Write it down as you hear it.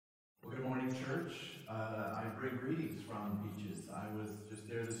I bring greetings from Peaches. I was just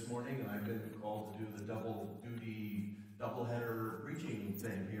there this morning, and I've been called to do the double-header preaching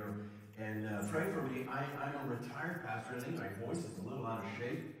thing here. And pray for me. I'm a retired pastor. I think my voice is a little out of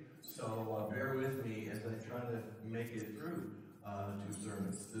shape, so bear with me as I try to make it through 2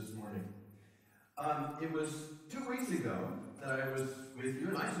 sermons this morning. It was 2 weeks ago that I was with you,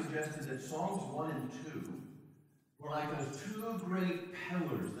 and I suggested that Psalms 1 and 2 were like those 2 great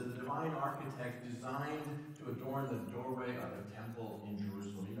pillars that the divine architect designed to adorn the doorway of the temple in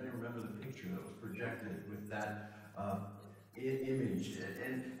Jerusalem. You may remember the picture that was projected with that image.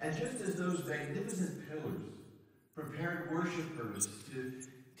 And just as those magnificent pillars prepared worshipers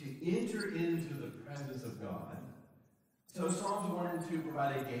to enter into the presence of God, so Psalms 1 and 2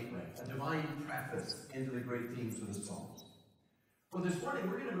 provide a gateway, a divine preface into the great themes of the Psalms. Well, this morning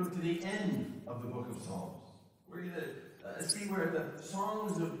we're going to move to the end of the book of Psalms. We're going to see where the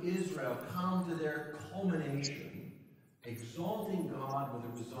songs of Israel come to their culmination, exalting God with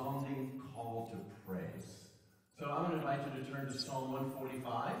a resounding call to praise. So I'm going to invite you to turn to Psalm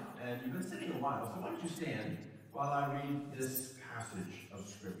 145, and you've been sitting a while, so why don't you stand while I read this passage of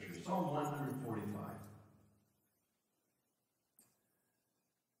Scripture. Psalm 145.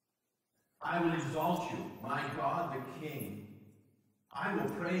 I will exalt you, my God the King. I will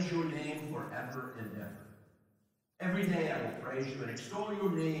praise your name forever and ever. Every day I will praise you and extol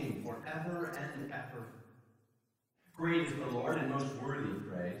your name forever and ever. Great is the Lord and most worthy of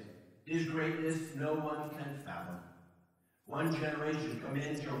praise. His greatness no one can fathom. One generation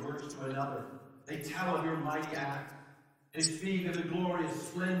commends your works to another. They tell of your mighty acts. They speak of the glorious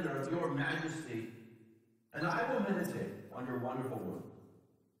splendor of your majesty. And I will meditate on your wonderful works.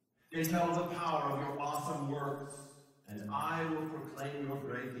 They tell of the power of your awesome works, and I will proclaim your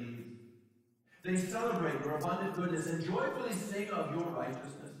great deeds. They celebrate your abundant goodness and joyfully sing of your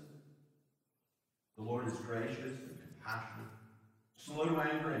righteousness. The Lord is gracious and compassionate, slow to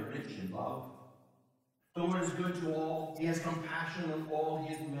anger and rich in love. The Lord is good to all. He has compassion on all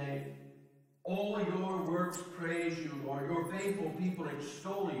he has made. All your works praise you, Lord. Your faithful people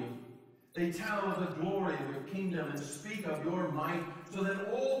extol you. They tell of the glory of your kingdom and speak of your might, so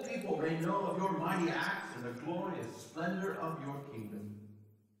that all people may know of your mighty acts and the glorious splendor of your kingdom.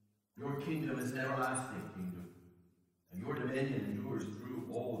 Your kingdom is an everlasting kingdom, and your dominion endures through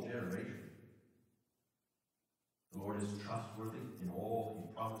all generations. The Lord is trustworthy in all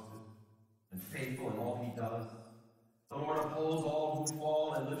he promises, and faithful in all he does. The Lord upholds all who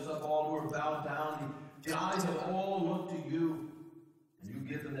fall and lifts up all who are bowed down. The eyes of all look to you, and you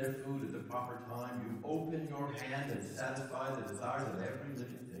give them their food at the proper time. You open your hand and satisfy the desires of every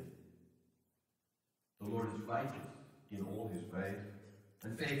living thing. The Lord is righteous in all his ways,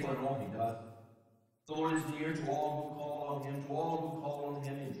 and faithful in all he does. The Lord is near to all who call on him, to all who call on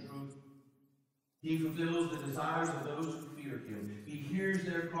him in truth. He fulfills the desires of those who fear him. He hears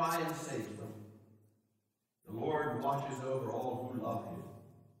their cry and saves them. The Lord watches over all who love him.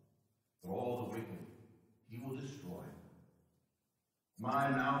 For all the wicked he will destroy. My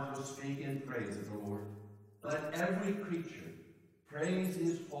mouth will speak in praise of the Lord. Let every creature praise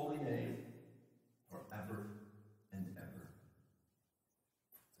his holy name forever and ever.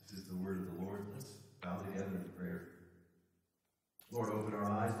 This is the word of the Lord. Let's bow together in prayer. Lord, open our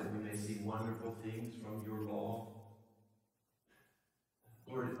eyes that we may see wonderful things from your law.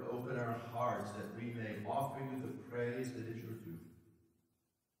 Lord, open our hearts that we may offer you the praise that is your due.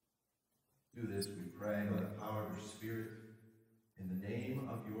 Do this, we pray, by the power of your Spirit, in the name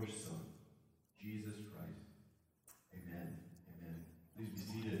of your Son, Jesus Christ. Amen. Amen. Please be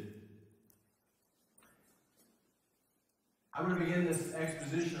seated. I'm going to begin this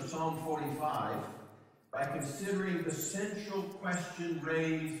exposition of Psalm 45 by considering the central question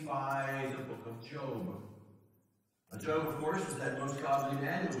raised by the book of Job. Now, Job, of course, was that most godly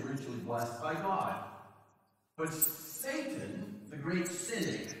man who was richly blessed by God. But Satan, the great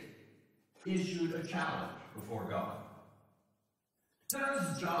cynic, issued a challenge before God.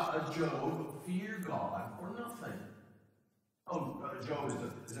 Does Job fear God for nothing? Job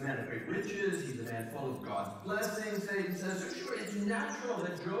is a man of great riches. He's a man full of God's blessings. Satan says, so sure, it's natural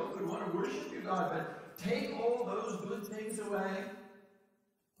that Job would want to worship you, God, but take all those good things away,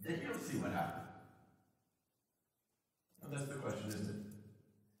 then you'll see what happens. Well, that's the question, isn't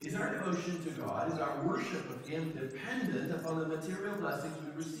it? Is our devotion to God, is our worship of him dependent upon the material blessings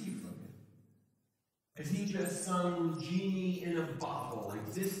we receive from him? Is he just some genie in a bottle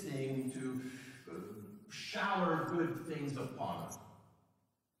existing to shower good things upon us?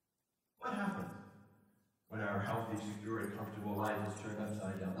 What happens when our healthy, secure, and comfortable life is turned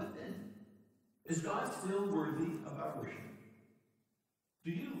upside down? What then? Is God still worthy of our worship?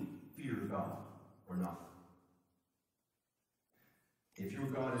 Do you fear God or nothing. If your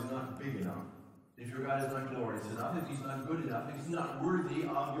God is not big enough, if your God is not glorious enough, if he's not good enough, if he's not worthy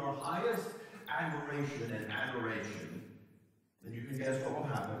of your highest admiration and adoration, then you can guess what will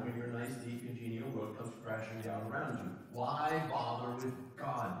happen when your nice, deep, congenial world comes crashing down around you. Why bother with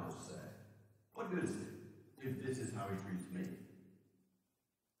God, you'll say. What good is it if this is how he treats me?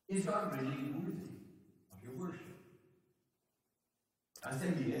 Is God really worthy of your worship? I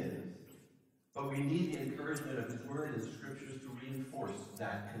say he is, but we need the encouragement of his word and the scriptures to reinforce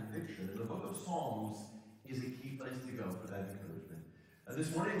that conviction. And the book of Psalms is a key place to go for that encouragement.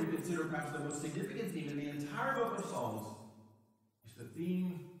 This morning we consider perhaps the most significant theme in the entire book of Psalms is the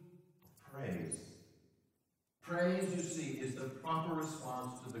theme of praise. Praise, you see, is the proper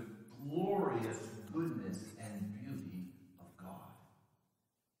response to the glorious goodness and beauty of God.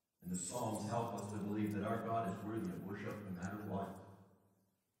 And the Psalms help us to believe that our God is worthy of worship no matter what.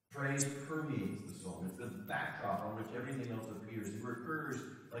 Praise permeates the psalm. It's the backdrop on which everything else appears. It recurs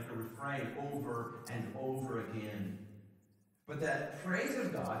like a refrain over and over again. But that praise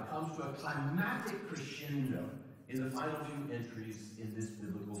of God comes to a climactic crescendo in the final few entries in this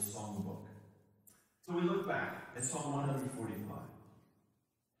biblical songbook. So we look back at Psalm 145.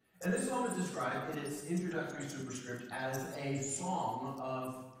 And this psalm is described in its introductory superscript as a song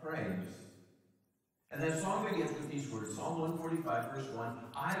of praise. And that song begins with these words, Psalm 145, verse 1,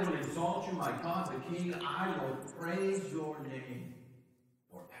 I will exalt you, my God, the King. I will praise your name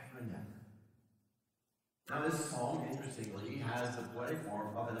forever and ever. Now this psalm, interestingly, has the poetic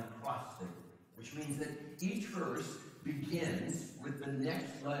form of an acrostic, which means that each verse begins with the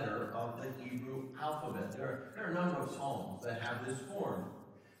next letter of the Hebrew alphabet. There are a number of psalms that have this form.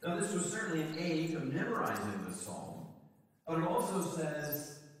 Now this was certainly an aid to memorizing the psalm, but it also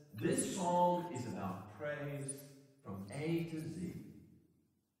says, this psalm is about praise from A to Z.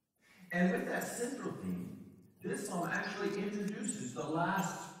 And with that central theme, this psalm actually introduces the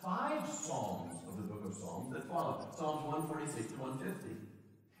last 5 psalms of the book of Psalms that follow, Psalms 146 to 150.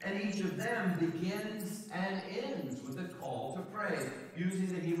 And each of them begins and ends with a call to praise,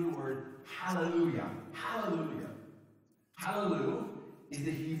 using the Hebrew word hallelujah. Hallelujah. Hallelujah is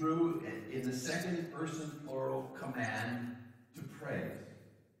the Hebrew in the second person plural command to praise.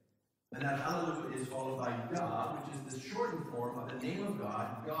 And that hallelujah is followed by Yah, which is the shortened form of the name of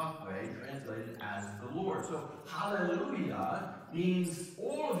God, Yahweh, translated as the Lord. So hallelujah means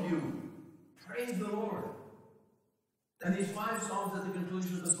all of you, praise the Lord. And these 5 psalms at the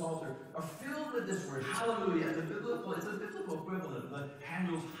conclusion of the Psalter are filled with this word, hallelujah. And it's a biblical equivalent of the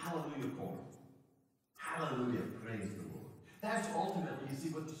Handel's hallelujah chorus. Hallelujah, praise the Lord. That's ultimately, you see,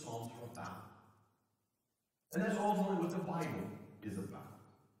 what the Psalms are about. And that's ultimately what the Bible is about.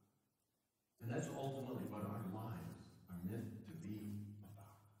 And that's ultimately what our lives are meant to be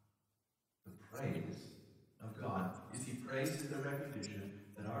about. The praise of God. You see, praise is the recognition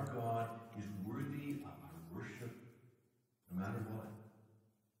that our God is worthy of our worship no matter what.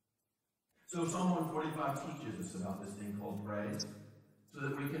 So Psalm 145 teaches us about this thing called praise so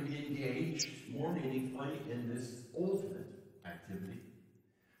that we can be engaged more meaningfully in this ultimate activity.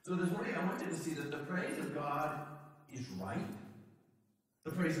 So this morning I want you to see that the praise of God is right.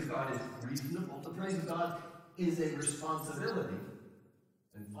 The praise of God is reasonable. The praise of God is a responsibility.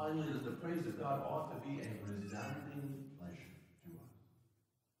 And finally, that the praise of God ought to be a resounding pleasure to us.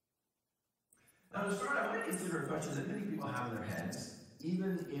 Now to start, I want to consider a question that many people have in their heads,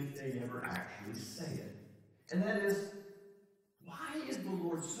 even if they never actually say it. And that is, why is the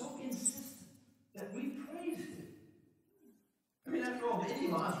Lord so insistent that we praise him? I mean, after all,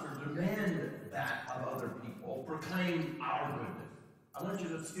 any of us demand that of other people, proclaim our goodness. I want you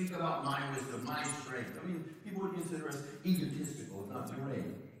to speak about my wisdom, my strength. I mean, people would consider us egotistical, if not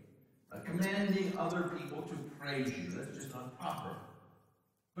deranged. Commanding other people to praise you. That's just not proper.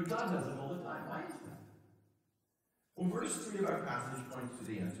 But God does it all the time. Why is that? Well, verse 3 of our passage points to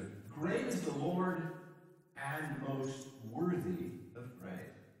the answer. Great is the Lord and most worthy of praise.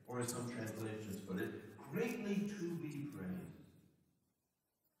 Or as some translations put it, greatly to be praised.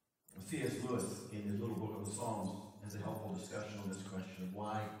 C.S. Lewis, in his little book of the Psalms, has a helpful discussion on this question of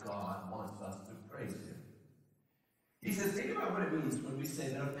why God wants us to praise him. He says, think about what it means when we say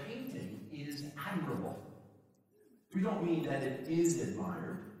that a painting is admirable. We don't mean that it is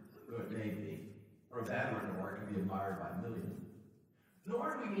admired, though it may be, or a bad work of art can be admired by millions.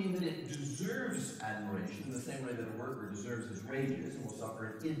 Nor do we mean that it deserves admiration in the same way that a worker deserves his wages and will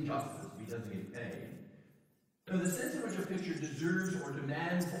suffer an injustice if he doesn't get paid. No, the sense in which a picture deserves or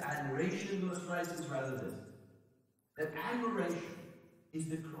demands admiration, Lewis writes, is rather this. That admiration is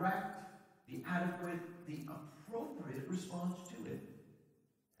the correct, the adequate, the appropriate response to it.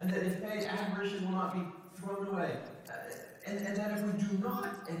 And and that if paid, admiration will not be thrown away, and that if we do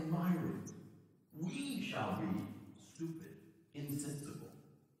not admire it, we shall be stupid, insensible,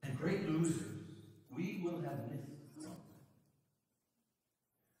 and great losers. We will have missed something.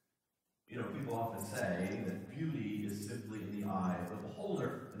 You know, people often say that beauty is simply in the eye of the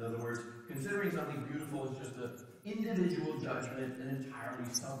beholder. In other words, considering something beautiful is just an individual judgment, an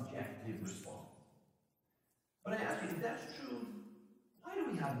entirely subjective response. But I ask you, if that's true, why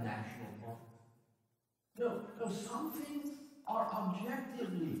do we have national parks? No, some things are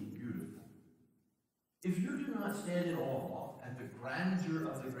objectively beautiful. If you do not stand in awe at the grandeur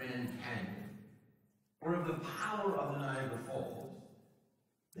of the Grand Canyon, or of the power of the Niagara Falls,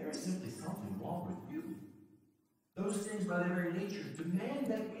 there is simply something wrong with you. Those things, by their very nature, demand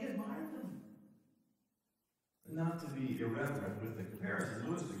that we admire them. Not to be irreverent with the comparison,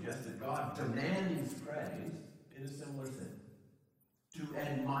 Lewis suggests that God demands praise in a similar sense. To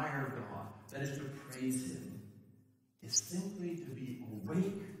admire God, that is to praise Him, is simply to be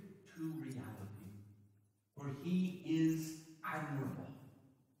awake to reality, for He is admirable,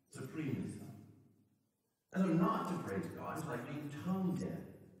 supremely so. And not to praise God is like being tone deaf,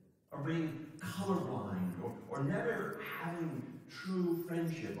 or being colorblind, or never having true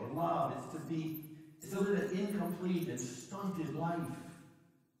friendship or love. It's to live an incomplete and stunted life.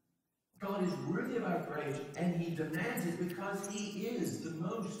 God is worthy of our praise, and He demands it because He is the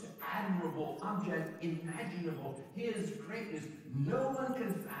most admirable object imaginable. His greatness, no one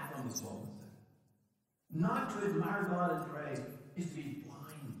can fathom the psalmist. Not to admire God and praise is to be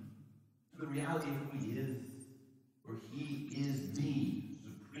blind to the reality of who He is, for He is the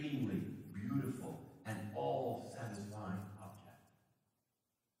supremely beautiful and all-satisfying object.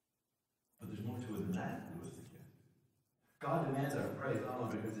 But there's more to it than that, Lewis suggests. God demands our praise not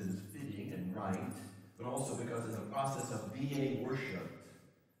only because it is fitting and right, but also because in the process of being worshipped,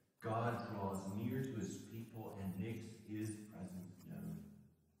 God draws near to His people and makes His presence known.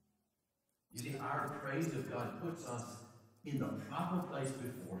 You see, our praise of God puts us in the proper place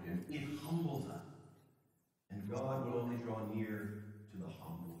before Him. It humbles us. And God will only draw near to the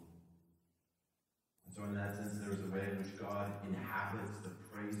humble. And so in that sense, there's a way in which God inhabits the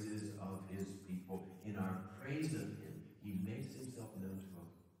praises of His people. In our praise of Him, He makes Himself known to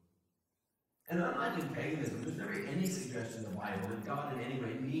us. And unlike in paganism, there's never any suggestion in the Bible that God in any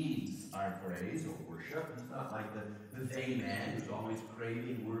way needs our praise or worship. He's not like the they man who's always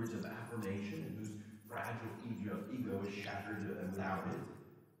craving words of affirmation and whose fragile ego is shattered without it.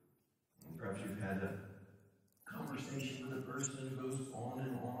 And perhaps you've had a conversation with a person who goes on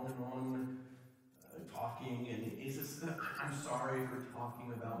and on and on, talking, and he says, I'm sorry for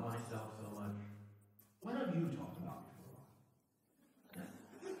talking about myself so much. Why don't you talk about me for a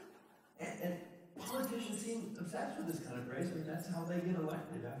while? And politicians seem obsessed with this kind of praise. I mean, that's how they get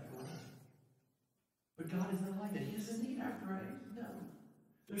elected after all. But God is not like that. He doesn't need our praise. No.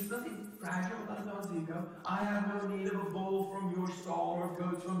 There's nothing fragile about God's ego. I have no need of a bull from your stall or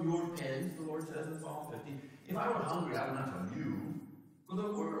goats from your pens, the Lord says in Psalm 50. If I were hungry, I would not tell you, for the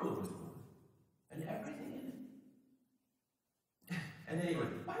world is full, and everything in it. And anyway,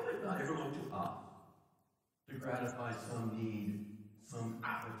 why would God ever look to us to gratify some need, some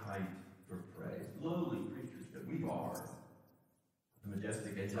appetite for praise? Lowly creatures that we are, the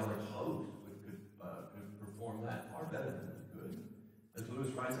majestic angelic host could perform that far better than we could. As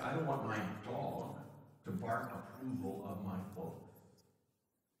Lewis writes, I don't want my dog to bark approval of my books.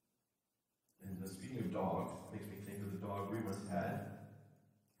 And speaking of dogs, makes me think of the dog we once had.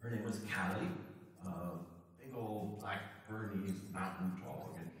 Her name was Callie, big old black Bernese mountain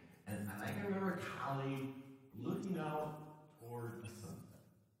dog. And I can remember Callie looking out toward the sunset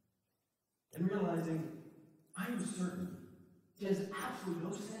and realizing, I am certain she has absolutely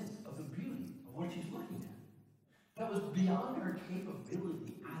no sense of the beauty of what she's looking at. That was beyond her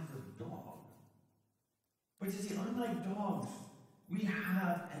capability as a dog. But you see, unlike dogs, we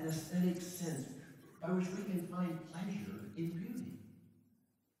have an aesthetic sense by which we can find pleasure in beauty.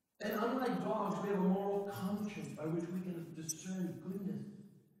 And unlike dogs, we have a moral conscience by which we can discern goodness.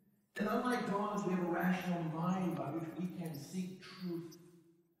 And unlike dogs, we have a rational mind by which we can seek truth.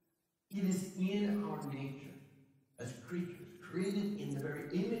 It is in our nature as creatures, created in the very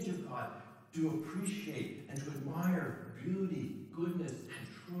image of God, to appreciate and to admire beauty, goodness, and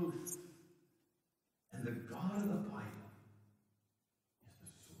truth. And the God of the Bible is the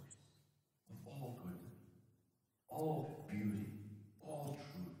source of all goodness, all beauty, all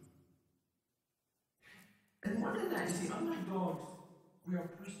truth. And more than that, you see, unlike dogs, we are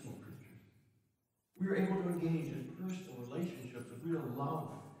personal creatures. We are able to engage in personal relationships of real love.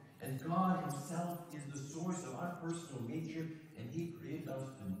 And God Himself is the source of our personal nature, and He created us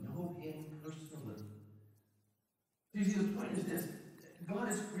to know You see, the point is this. God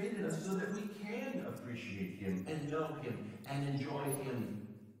has created us so that we can appreciate him and know him and enjoy him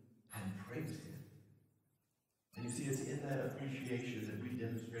and praise him. And you see, it's in that appreciation that we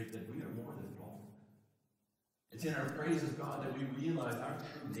demonstrate that we are more than wrong. It's in our praise of God that we realize our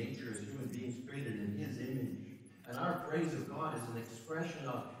true nature as human beings created in his image. And our praise of God is an expression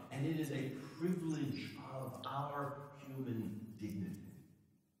of, and it is a privilege of our human dignity.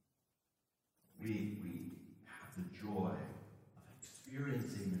 We have the joy of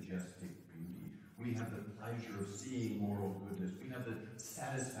experiencing majestic beauty. We have the pleasure of seeing moral goodness. We have the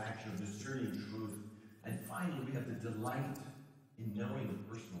satisfaction of discerning truth. And finally, we have the delight in knowing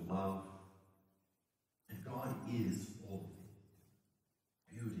the personal love. And God is all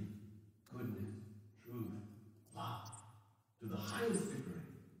of it. Beauty, goodness, truth, love, to the highest degree.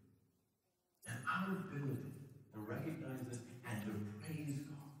 And our ability to recognize this and to praise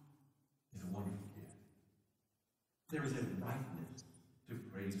God is a wonderful gift. There is a rightness to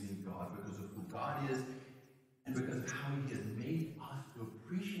praising God because of who God is and because of how he has made us to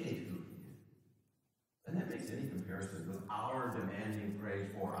appreciate who he is. And that makes any comparison with our demanding praise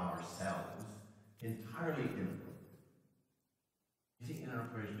for ourselves entirely inappropriate. You see, in our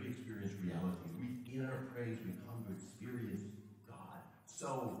praise, we experience reality. In our praise, we come to experience God.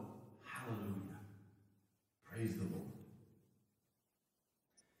 So, hallelujah. Praise the Lord.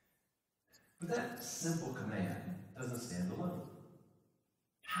 But that simple command doesn't stand alone.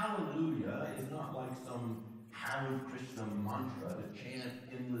 Hallelujah is not like some Hare Krishna mantra to chant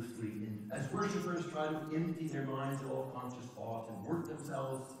endlessly as worshipers try to empty their minds of all conscious thoughts and work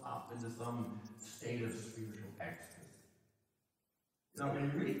themselves up into some state of spiritual ecstasy. Now,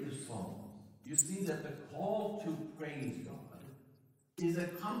 when you read the Psalms, you see that the call to praise God is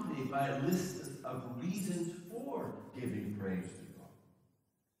accompanied by a list of reasons for giving praise to God.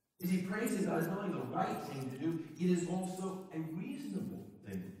 You see, praising God is not only the right thing to do, it is also a reasonable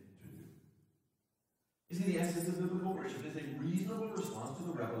thing to do. You see, the essence of biblical worship is a reasonable response to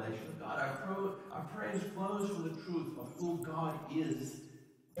the revelation of God. Our praise flows from the truth of who God is,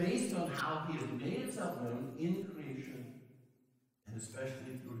 based on how he has made himself known in creation, and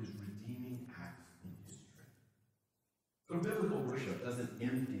especially through his redeeming acts in history. So biblical worship doesn't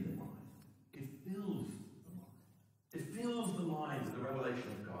empty the mind. It fills the mind. It fills the mind with the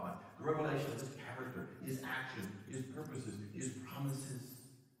revelation of God, the revelation of his character, his actions, his purposes, his promises.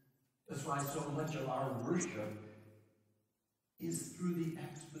 That's why so much of our worship is through the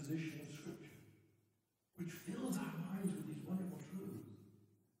exposition of Scripture, which fills our minds with these wonderful truths.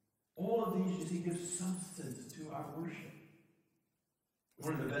 All of these, you see, give substance to our worship.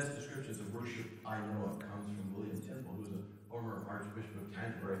 One of the best descriptions of worship I know of comes from William Temple, who's a former Archbishop of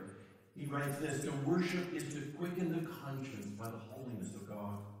Canterbury. He writes this: to worship is to quicken the conscience by the holiness of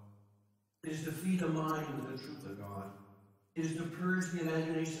God. It is to feed the mind with the truth of God. It is to purge the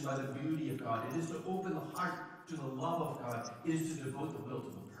imagination by the beauty of God. It is to open the heart to the love of God. It is to devote the will to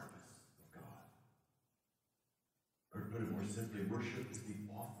the purpose of God. Or to put it more simply, worship is the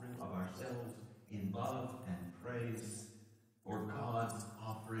offering of ourselves in love and praise for God's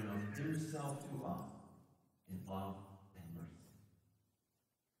offering of himself to us in love and mercy.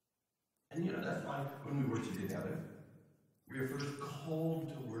 And you know, that's why when we worship together, we are first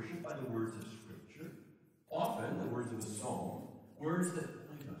called to worship by the words of Scripture, often the words of a psalm, words that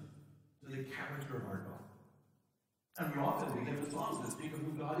point us to the character of our God. And we often begin with songs that speak of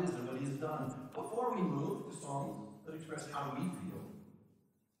who God is and what he has done before we move to songs that express how we feel.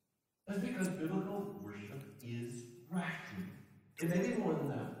 That's because biblical worship is rational. It may be more than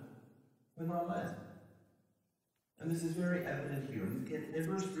that, but not less. And this is very evident here. In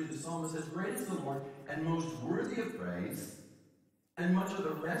verse 3, the psalmist says, "Great is the Lord, and most worthy of praise." And much of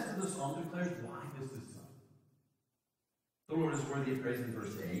the rest of the psalm declares why this is so. The Lord is worthy of praise in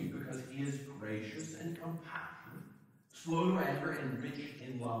verse 8 because he is gracious and compassionate, slow to anger, and rich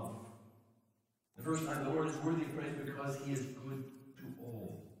in love. In verse 9, the Lord is worthy of praise because he is good to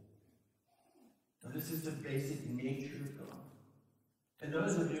all. Now, this is the basic nature of God. And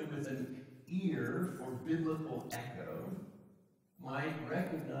those of you with an ear for biblical echo might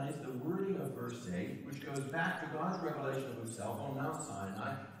recognize the wording of verse 8, which goes back to God's revelation of himself on Mount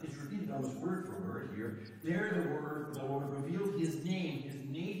Sinai. It's repeated almost word for word here. There the Lord revealed his name, his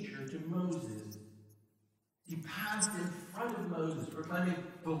nature to Moses. He passed in front of Moses, proclaiming,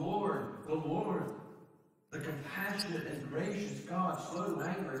 the Lord, the compassionate and gracious God, slow to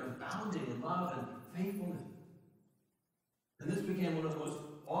anger and abounding in love and faithfulness. And this became one of the most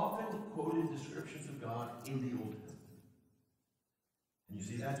often quoted descriptions of God in the Old Testament. And you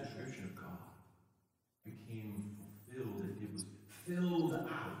see, that description of God became fulfilled. It was filled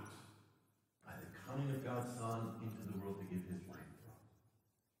out by the coming of God's Son into the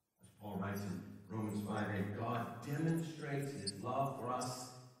 5, 8, God demonstrates his love for us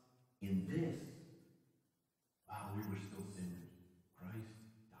in this. While we were still sinners, Christ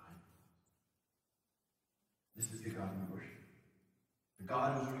died for us. This is the God we worship. The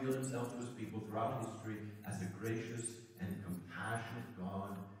God who has revealed himself to his people throughout history as a gracious and compassionate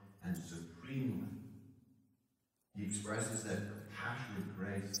God and supreme one. He expresses that compassionate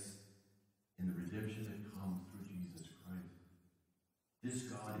grace in the redemption that comes through Jesus Christ. This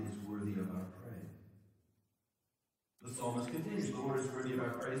God is worthy of our praise. The psalmist continues, the Lord is worthy of our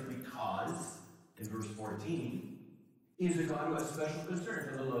praise because, in verse 14, he is a God who has special concern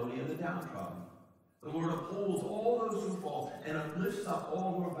for the lowly and the downtrodden. The Lord upholds all those who fall and uplifts up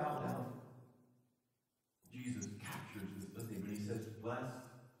all who are bowed down. Jesus captures this, doesn't he? When he says, blessed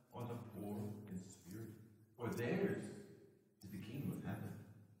are the poor in spirit, for theirs is the kingdom of heaven.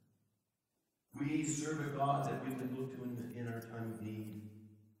 We serve a God that we can look to in our time of need.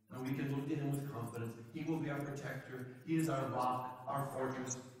 And we can look to him with confidence. He will be our protector. He is our rock, our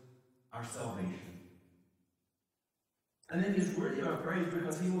fortress, our salvation. And then he is worthy of our praise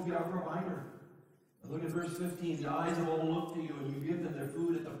because he will be our provider. And look at verse 15. The eyes of all look to you, and you give them their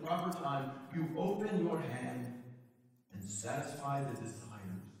food at the proper time. You open your hand and satisfy the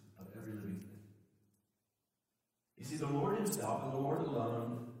desires of every living thing. You see, the Lord himself and the Lord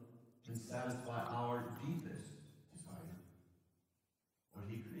alone can satisfy our deepest desire. What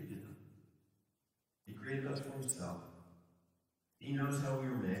he created them. He created us for himself. He knows how we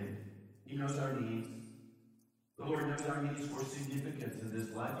were made. He knows our needs. The Lord knows our needs for significance in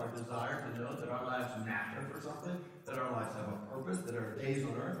this life, our desire to know that our lives matter for something, that our lives have a purpose, that our days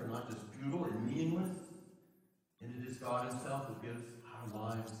on earth are not just futile and meaningless. And it is God himself who gives our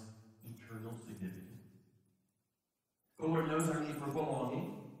lives eternal significance. The Lord knows our need for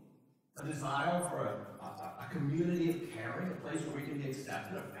belonging, a desire for a community of caring, a place where we can be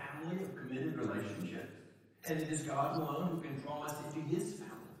accepted, a family of committed relationships. And it is God alone who can draw us into his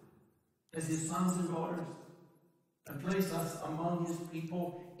family, as his sons and daughters, and place us among his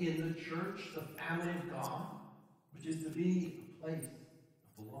people in the church, the family of God, which is to be a place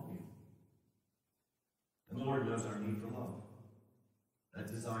of belonging. And the Lord knows our need for love, that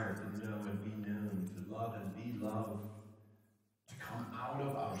desire to know and be known, to love and be loved, to come out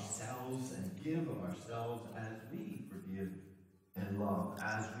of ourselves and give of ourselves as we forgive and love,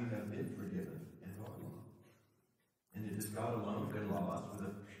 as we have been forgiven and are loved. And it is God alone who can love us with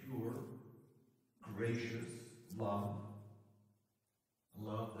a pure, gracious love, a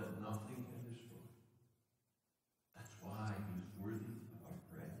love that nothing can destroy. That's why he is worthy of our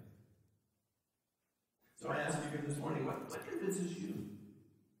praise. So I ask you here this morning, what convinces you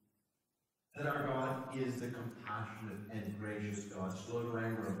that our God is the compassionate and gracious God, slow to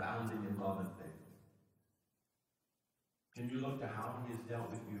anger, abounding in love and faith? Can you look to how he has dealt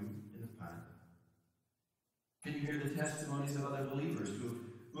with you in the past? Can you hear the testimonies of other believers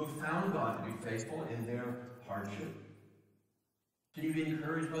who have found God to be faithful in their hardship? Can you be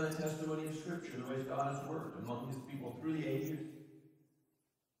encouraged by the testimony of Scripture, the ways God has worked among his people through the ages?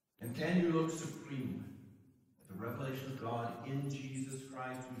 And can you look supremely at the revelation of God in Jesus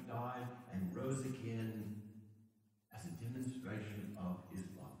Christ, who died and rose again as a demonstration of his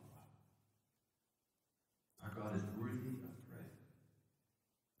love for us? Our God is worthy of praise.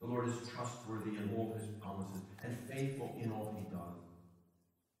 The Lord is trustworthy in all his promises and faithful in all he does.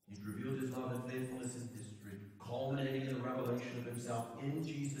 He's revealed his love and faithfulness in history, culminating in the revelation of himself in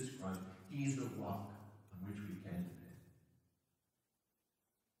Jesus Christ. He is the rock on which we can depend.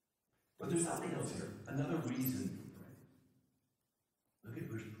 But there's something else here, another reason for praise. Look at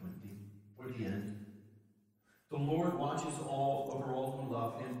verse 20, toward the end. The Lord watches over all who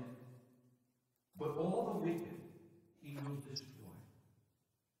love him, but all the wicked he will destroy.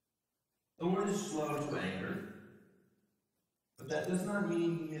 The Lord is slow to anger, but that does not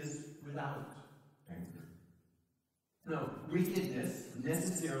mean he is without anger. No, wickedness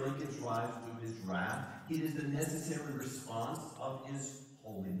necessarily gives rise to his wrath. It is the necessary response of his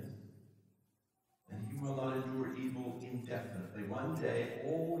holiness. And he will not endure evil indefinitely. One day,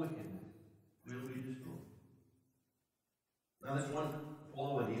 all wickedness will be destroyed. Now, there's one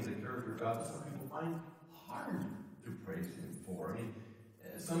quality of the character of God that some people find hard to praise him for. I mean,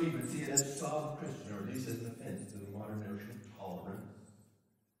 some even see it as sub-Christian, or at least as an offense to the modern notion of tolerance.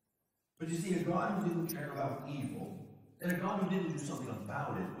 But you see, a God who didn't care about evil, and a God who didn't do something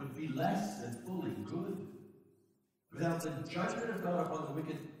about it, would be less than fully good. Without the judgment of God upon the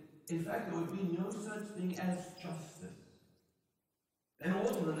wicked, in fact, there would be no such thing as justice. And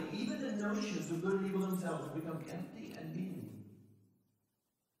ultimately, even the notions of good and evil themselves would become empty and meaningless.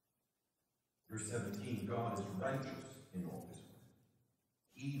 Verse 17, God is righteous in all his ways.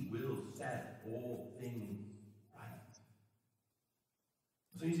 He will set all things right.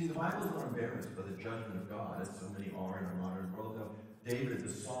 So you see, the Bible is not embarrassed by the judgment of God, as so many are in our modern world. Now, David,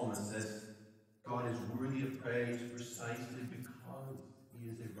 the psalmist, says, God is worthy of praise precisely because he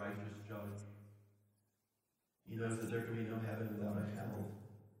is a righteous judge. He knows that there can be no heaven without a hell.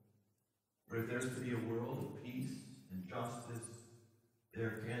 For if there's to be a world of peace and justice,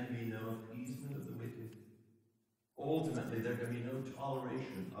 there can be no appeasement of the wicked. Ultimately, there can be no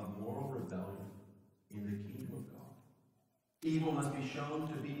toleration of moral rebellion in the kingdom of God. Evil must be shown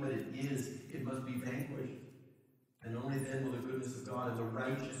to be what it is. It must be vanquished. And only then will the goodness of God and the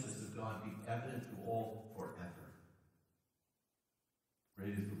righteousness of God be evident to all forever.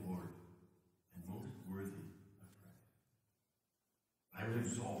 Great is the Lord, and most worthy of praise. I will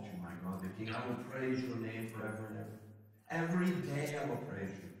exalt you, my God, the King. I will praise your name forever and ever. Every day I will praise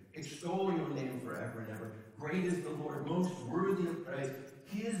you. Extol your name forever and ever. Great is the Lord, most worthy of praise.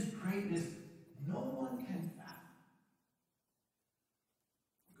 His greatness no one can fathom.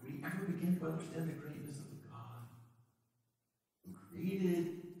 Could we ever begin to understand the greatness of the God who created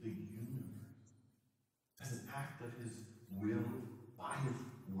the universe as an act of his will by his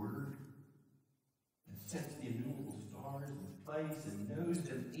word and sets the innumerable stars in place and knows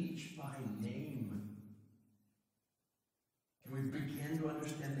them each by name? Can we begin to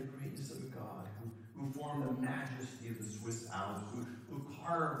understand the greatness of a God who formed the majesty of the Swiss Alps, who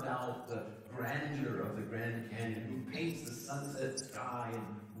carved out the grandeur of the Grand Canyon, who paints the sunset sky in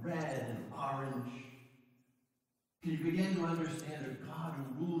red and orange? Can you begin to understand a God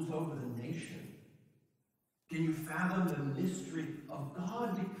who rules over the nation? Can you fathom the mystery of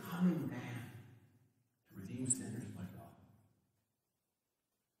God becoming man to redeem sinners like God?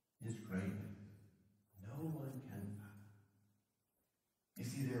 His greatness, no one can fathom. You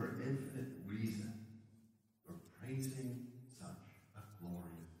see, there are infinite reasons for praising such a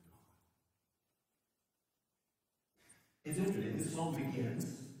glorious God. It's interesting, this psalm begins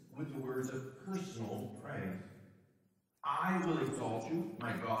with the words of personal praise. I will exalt you,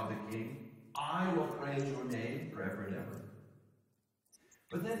 my God the King. I will praise your name forever and ever.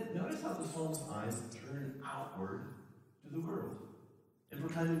 But then notice how the psalm's eyes turn outward to the world in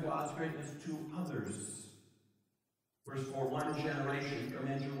proclaiming God's greatness to others. Verse 4, one generation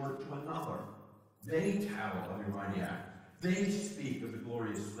commends your work to another. They tell of your mighty acts. They speak of the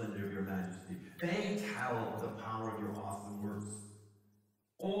glorious splendor of your majesty. They tell of the power of your awesome works.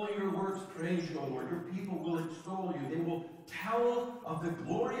 All your works praise you, O Lord. Your people will extol you. They will tell of the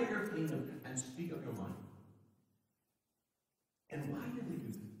glory of your kingdom and speak of your might. And why did they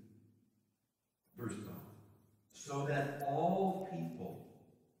do that? Verse 12. So that all people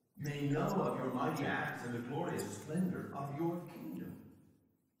may know of your mighty acts and the glorious splendor of your kingdom.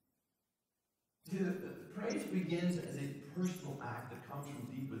 See, the praise begins as a personal act that comes from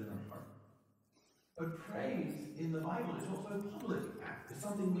deep within our heart. But praise in the Bible is also a public act. It's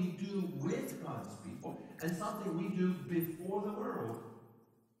something we do with God's people and something we do before the world.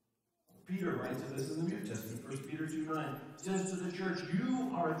 Peter writes of this in the New Testament. 1 Peter 2:9 says to the church,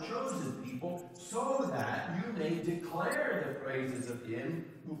 you are a chosen people so that you may declare the praises of him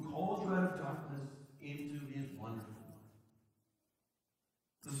who called you out of darkness into his wonderful light.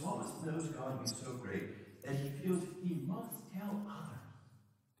 The psalmist knows God to be so great that he feels he must tell others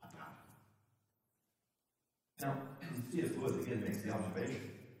about him. Now, C.S. Lewis again makes the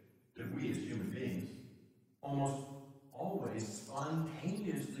observation that we as human beings almost always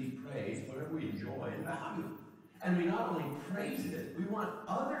spontaneously praise whatever we enjoy and value. And we not only praise it, we want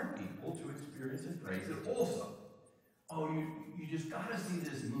other people to experience and praise it also. Oh, you just got to see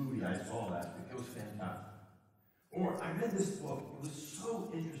this movie I saw last week. It was fantastic. Or I read this book. It was so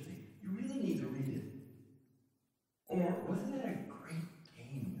interesting. You really need to read it. Or wasn't it a great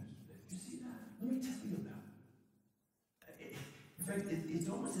game yesterday? Did you see that? Let me tell you about it. In fact, it's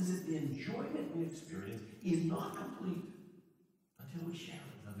almost as if the enjoyment we experience is not complete until we share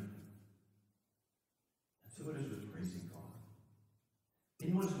it with other people. And so it is with praising God.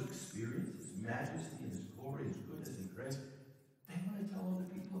 Anyone who experiences His majesty and His glory, His goodness and grace, they want to tell other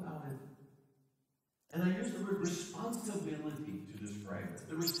people about it. And I use the word responsibility to describe it.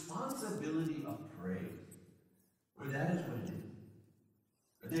 The responsibility of praise. For that is what it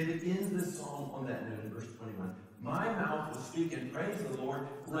is. David ends this psalm on that note in verse 21. My mouth will speak and praise the Lord.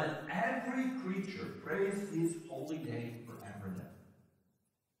 Let every creature praise his holy name forever and ever.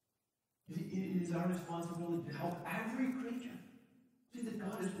 It is our responsibility to help every creature see that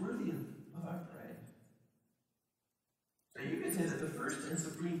God is worthy of our praise. So you can say that the first and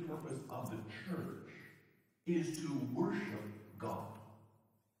supreme purpose of the church is to worship God.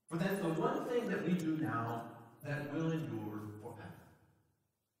 For that's the one thing that we do now that will endure forever.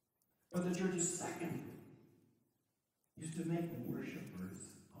 But the church's second goal is to make worshipers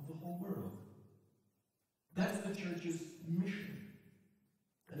of the whole world. That's the church's mission.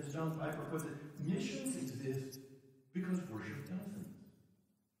 And as John Piper puts it, missions exist because worship doesn't.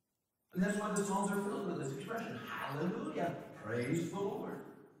 And that's why the Psalms are filled with this expression, hallelujah, praise the Lord.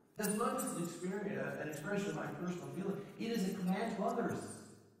 That's not just an expression of my personal feeling. It is a command to others.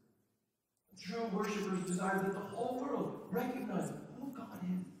 True worshipers desire that the whole world recognize who God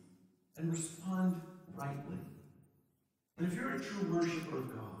is and respond rightly. And if you're a true worshiper of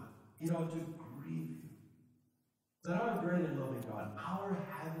God, it ought to grieve you that our great and loving God, our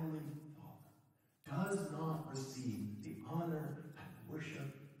Heavenly Father, does not receive the honor and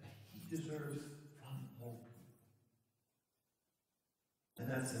worship that He deserves from all people. In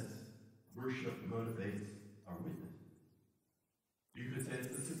that sense, worship motivates our witness. You could say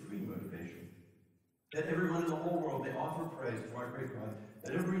it's the supreme motivation. That everyone in the whole world may offer praise to our great God,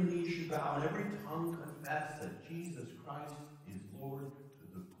 that every knee should bow and every tongue confess that Jesus Christ is Lord to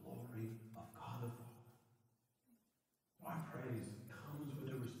the glory of God the Father. Our praise comes with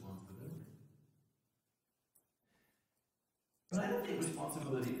a responsibility. But I don't think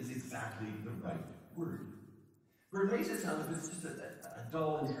responsibility is exactly the right word. For it makes it sound like it's just a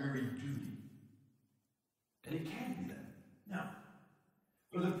dull and dreary duty. And it can't be that. Now,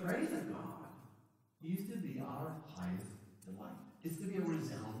 for the praise of God is to be our highest delight. It's to be a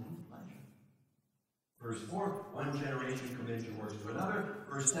resounding pleasure. Verse 4, one generation commits your works to another.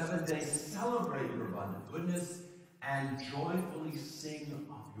 Verse 7, they celebrate your abundant goodness and joyfully sing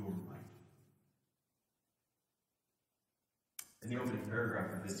of your right. In the opening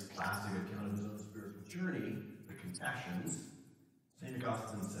paragraph of this classic account of his own spiritual journey, the Confessions, St.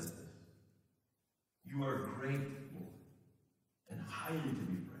 Augustine says this: you are great, Lord, and highly to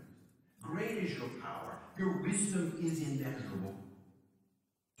be praised. Great is your power. Your wisdom is immeasurable.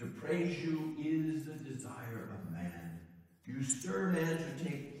 To praise you is the desire of man. You stir man to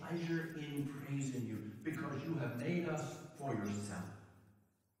take pleasure in praising you, because you have made us for yourself.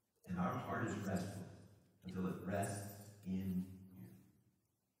 And our heart is restless until it rests in you.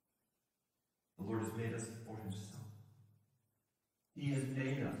 The Lord has made us for himself. He has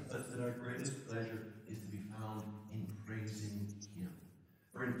made us such that our greatest pleasure is to be found in praising him.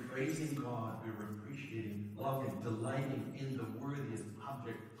 For in praising God, we are appreciating, loving, delighting in the worthiest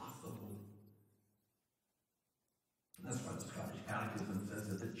object possible. And that's why the Scottish Catechism says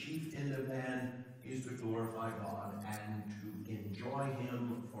that the chief end of man is to glorify God and to enjoy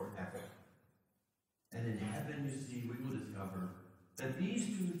him forever. And in heaven, you see, we will discover that these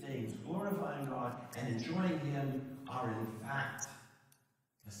two things, glorifying God and enjoying him, are in fact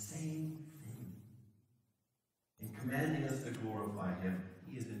the same thing. In commanding us to glorify him,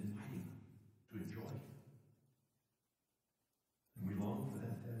 he is inviting us to enjoy him. And we long for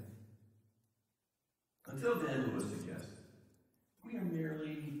that day. Until then, Lewis suggests, we are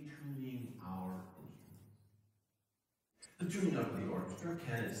merely tuning our instruments. The tuning up of the orchestra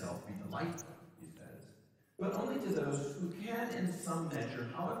can itself be delightful, he says, but only to those who can, in some measure,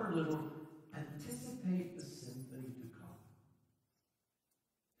 however little, anticipate the symphony to come.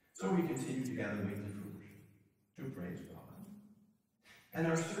 So we continue to gather weekly for worship, to praise God. And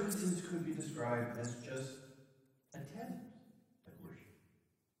our services could be described as just attempts at worship.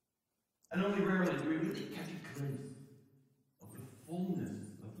 And only rarely do we really catch a glimpse of the fullness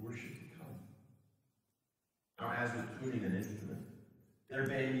of worship to come. Now, as with tuning an instrument, there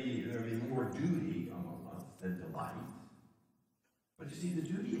may be more duty among us than delight. But you see, the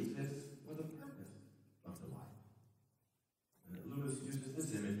duty exists for the purpose of delight. And Lewis uses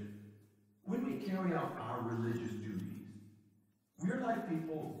this image. When we carry out our religious duties, we're like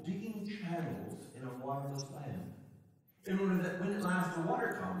people digging channels in a waterless land, in order that when at last the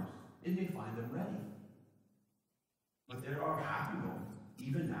water comes, it may find them ready. But there are happy moments,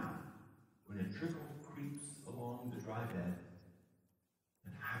 even now, when a trickle creeps along the dry bed,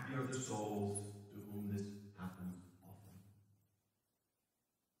 and happy are the souls to whom this happens often.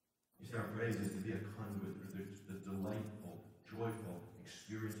 You see, our praise is to be a conduit for the delightful, joyful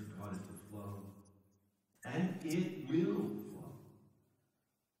experience of God is to flow. And it will flow.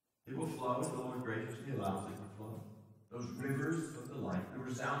 It will flow as the Lord graciously allows it to flow. Those rivers of delight, the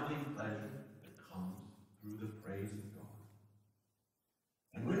resounding pleasure that comes through the praise of God.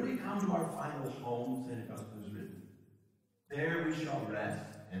 And when we come to our final home, St. Augustine has written, there we shall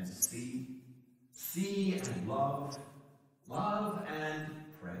rest and see and love and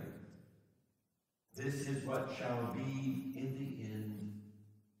pray. This is what shall be in the end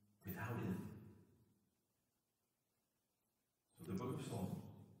without end. So the book of Psalms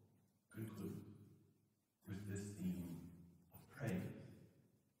concludes with this theme of praise.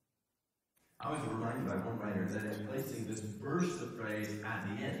 that in placing this burst of praise at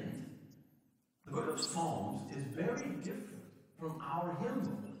the end, the book of Psalms is very different from our hymn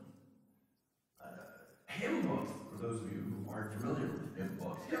book. Hymn books, for those of you who aren't familiar with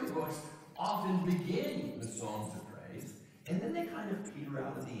hymn books often begin with songs of praise, and then they kind of peter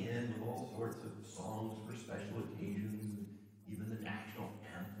out at the end with all sorts of songs for special occasions, even the national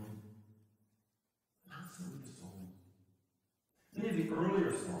anthem. Not so with the Psalms. Many of the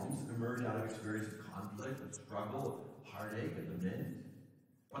earlier Psalms emerge out of experience of conflict, of struggle, of heartache, and lament.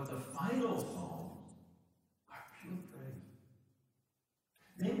 But the final Psalms are pure praise.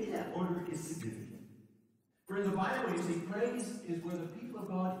 Maybe that order is significant. For in the Bible, you see, praise is where the people of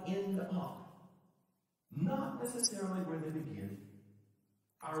God end up, not necessarily where they begin.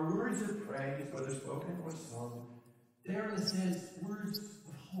 Our words of praise, whether spoken or sung, they're in a sense words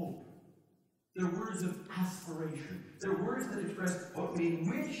of hope. They're words of aspiration. They're words that express what we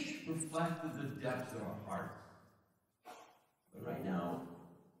wish reflected the depths of our hearts. But right now,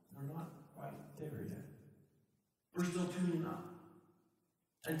 we're not quite there yet. We're still tuning up.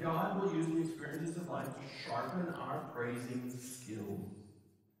 And God will use the experiences of life to sharpen our praising skills.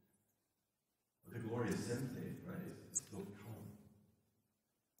 But the glorious symphony of praise is still to come.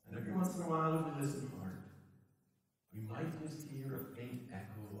 And every once in a while, if we listen hard, we might just hear a faint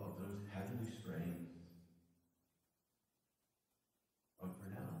echo of those heavenly strains. But for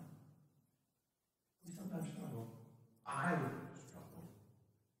now, we sometimes struggle. I struggle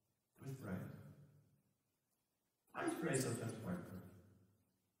with praise. I praise sometimes quite good.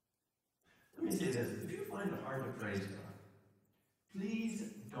 Let me say this. If you find it hard to praise God, please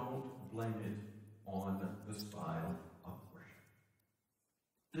don't blame it on the style of worship.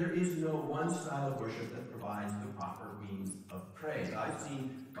 There is no one style of worship that provides the proper means of praise. I've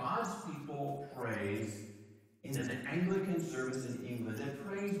seen God's people praise in an Anglican service in England. They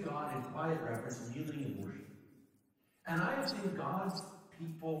praise God in quiet reverence, kneeling in worship. And I have seen God's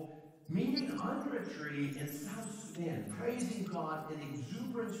people meeting under a tree in South Sudan, praising God in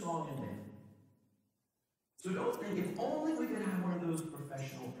exuberant song and dance. So don't think, if only we could have one of those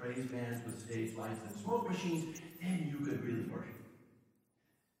professional praise bands with stage lights and smoke machines, then you could really worship.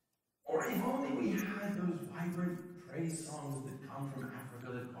 Or if only we had those vibrant praise songs that come from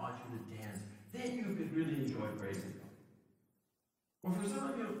Africa that cause you to dance, then you could really enjoy praising God. Or for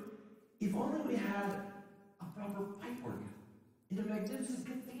some of you, if only we had a proper pipework in a magnificent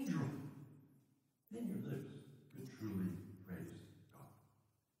cathedral, then your lips could truly praise God.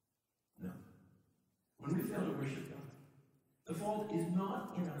 No. When we fail to worship God, the fault is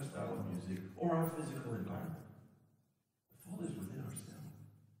not in our style of music or our physical environment. The fault is within ourselves.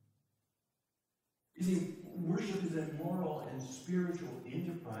 You see, worship is a moral and spiritual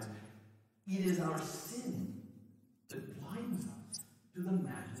enterprise. It is our sin that blinds us to the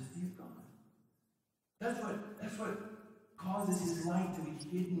majesty of God. That's what causes His light to be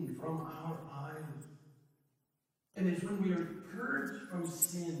hidden from our eyes. And it's when we are purged from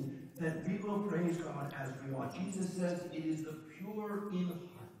sin that we will praise God as we ought. Jesus says it is the pure in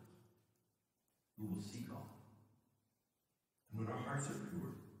heart who will see God. And when our hearts are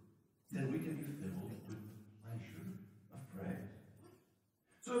pure, then we can be filled with the pleasure of praise.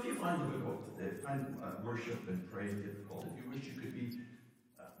 So if you find worship and praise difficult, if you wish you could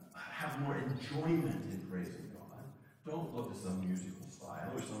have more enjoyment in praising God, don't look at some musical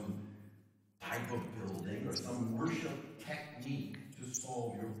style or some type of building or some worship technique to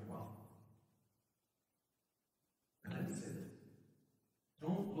solve your problem. And I would say this.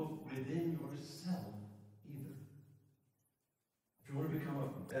 Don't look within yourself either. If you want to become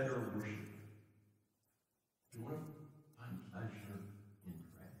a better worshiper, if you want to find pleasure in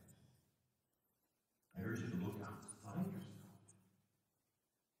praise, I urge you to look outside yourself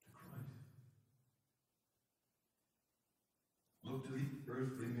to Christ. Look to the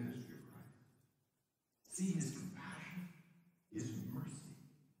earthly ministry of Christ. See His compassion, His mercy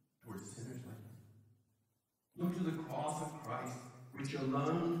towards sinners like you. Look to the cross of Christ, which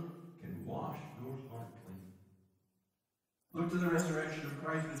alone can wash your heart clean. Look to the resurrection of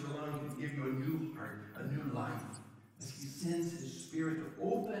Christ, which alone can give you a new heart, a new life, as He sends His Spirit to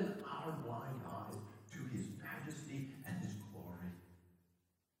open our blind eyes to His majesty and His glory.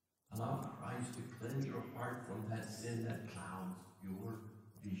 Allow Christ to cleanse your heart from that sin that clouds your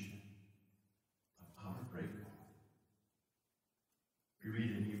vision of our great God. We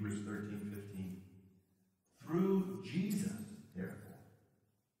read in Hebrews 13:15, through Jesus, therefore,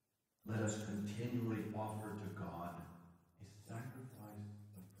 let us continually offer to God a sacrifice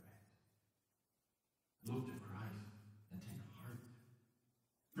of praise. Look to Christ and take heart.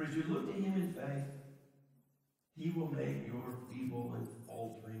 For as you look to Him in faith, He will make your feeble and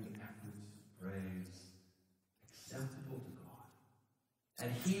faltering efforts of praise acceptable to God.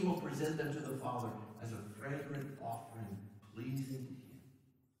 And he will present them to the Father as a fragrant offering, pleasing to him.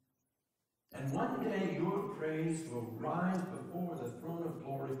 And one day your praise will rise before the throne of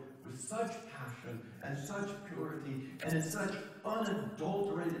glory with such passion and such purity and in such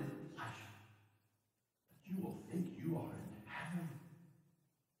unadulterated pleasure that you will think you are in heaven,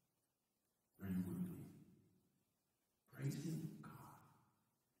 where you will be praising God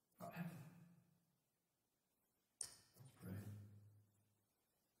forever. Let's pray.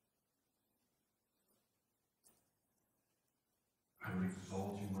 I will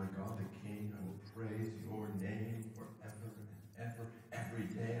exalt you, my God, the King. I will praise your name forever and ever. Every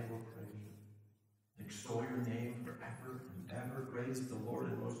day I will praise you. Extol your name forever and ever. Great is the Lord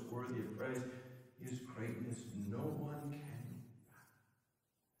and most worthy of praise. His greatness no one can fathom.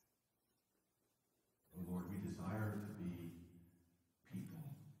 Oh Lord, we desire to be people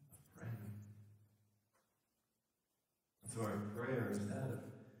of praise. And so our prayer is that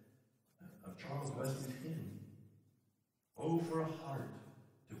of Charles Wesley's hymn. Oh, for a heart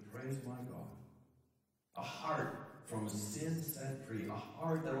to praise my God. A heart from sin set free. A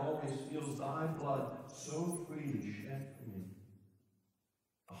heart that always feels thy blood so freely shed for me.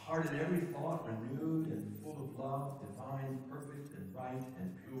 A heart in every thought renewed and full of love, divine, perfect, and right,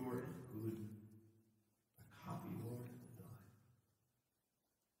 and pure, and good.